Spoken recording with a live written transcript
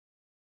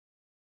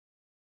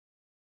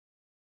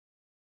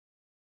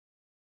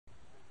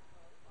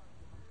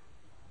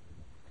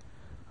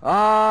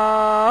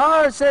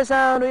Horses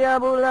out, we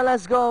have Ula,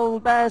 let's go.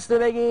 Pass to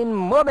begin.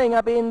 Moving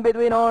up in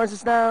between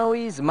horses now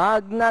is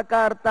Magna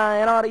Carta,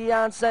 and on the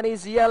outside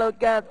is Yellow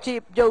Cat.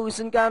 Cheap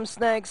Josen comes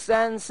next,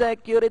 and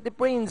Security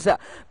Prince.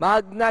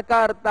 Magna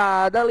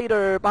Carta, the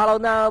leader,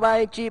 followed now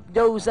by Cheap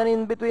Josen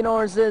in between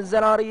horses,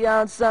 and on the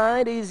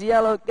outside is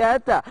Yellow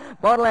Cat.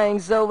 4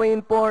 lengths of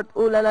import,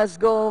 Ula, let's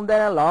go.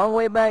 Then a long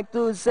way back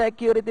to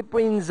Security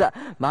Prince.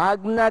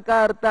 Magna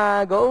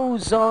Carta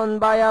goes on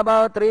by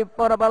about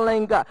 3/4 of a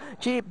length.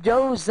 Cheap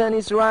Josen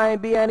is right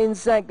behind in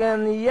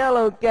second,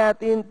 Yellow Cat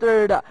in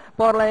third.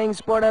 4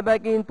 lengths for the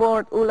back in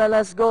port,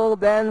 Ulala's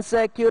Gold, then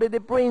Security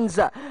Prince.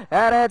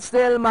 And it's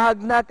still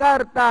Magna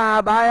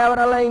Carta by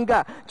our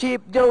length.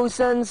 Cheap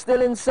Josen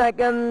still in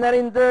second, and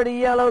in third,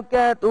 Yellow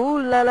Cat.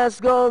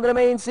 Ulala's Gold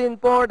remains in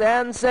port,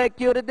 and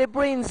Security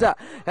Prince.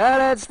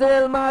 And it's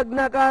still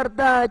Magna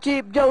Carta.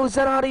 Cheap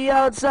Josen on the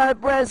outside,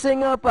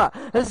 pressing up.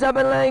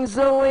 7 lengths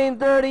away in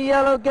third,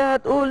 Yellow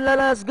Cat.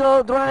 Ulala's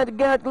Gold trying to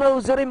get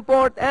closer in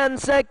port, and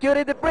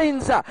Security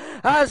Prince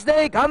as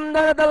they come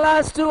down at the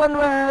last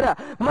 200.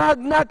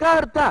 Magna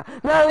Carta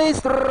now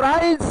is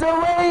rides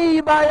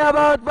away by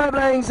about 5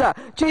 lengths.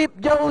 Cheap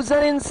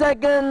Josen in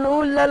second,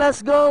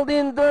 Ulala's Gold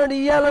in third,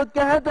 Yellow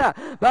Cat.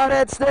 But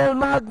it's still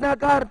Magna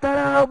Carta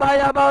now by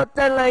about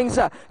 10 lengths.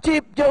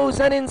 Cheap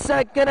Josen in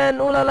second and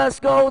Ulala's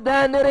Gold,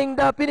 and nearing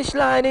the finish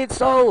line,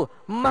 it's all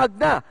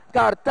Magna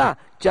Carta.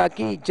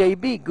 Jackie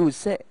JB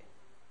Guse.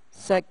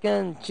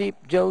 Second,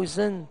 Cheap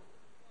Josen.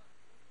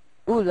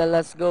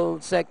 Ulala's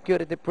Gold,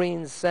 Security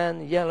Prince,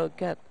 and Yellow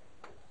Cat.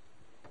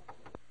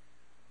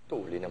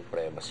 Tuli ng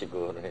preba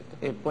siguro nito.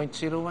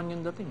 0.01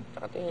 yung dating.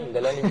 Tsaka yung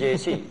dala ni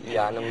Jesse,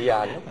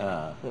 yanong-yano.